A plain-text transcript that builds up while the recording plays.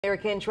Mayor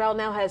Cantrell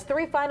now has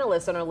 3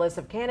 finalists on her list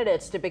of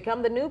candidates to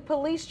become the new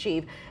police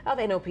chief of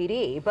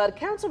NOPD, but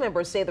council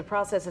members say the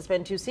process has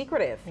been too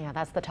secretive. Yeah,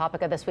 that's the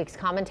topic of this week's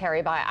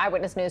commentary by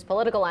Eyewitness News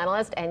political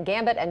analyst and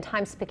Gambit and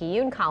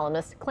Times-Picayune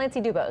columnist Clancy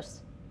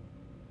Dubose.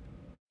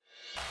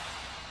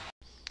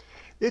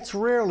 It's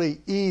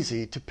rarely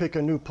easy to pick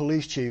a new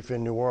police chief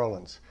in New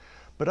Orleans,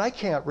 but I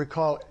can't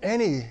recall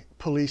any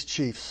police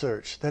chief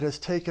search that has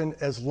taken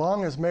as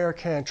long as Mayor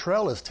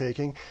Cantrell is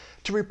taking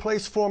to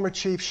replace former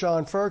Chief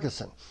Sean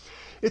Ferguson.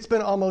 It's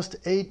been almost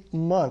 8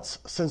 months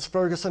since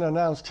Ferguson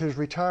announced his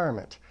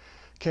retirement.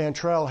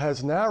 Cantrell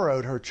has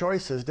narrowed her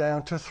choices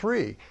down to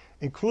 3,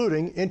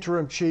 including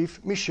interim Chief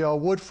Michelle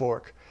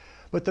Woodfork,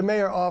 but the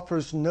mayor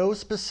offers no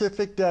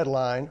specific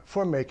deadline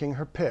for making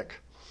her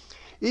pick.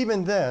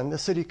 Even then, the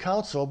City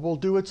Council will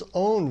do its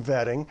own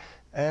vetting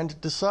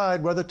and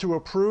decide whether to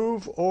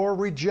approve or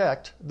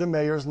reject the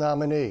mayor's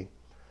nominee.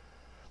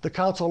 The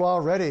council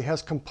already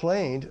has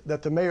complained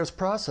that the mayor's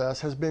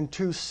process has been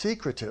too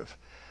secretive.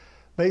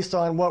 Based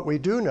on what we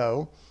do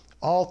know,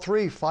 all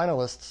 3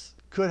 finalists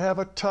could have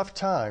a tough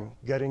time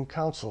getting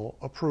council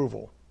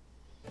approval.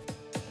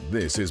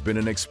 This has been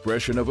an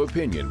expression of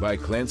opinion by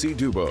Clancy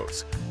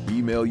Dubose.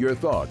 Email your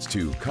thoughts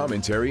to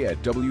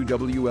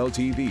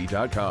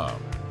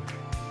commentary@wwltv.com.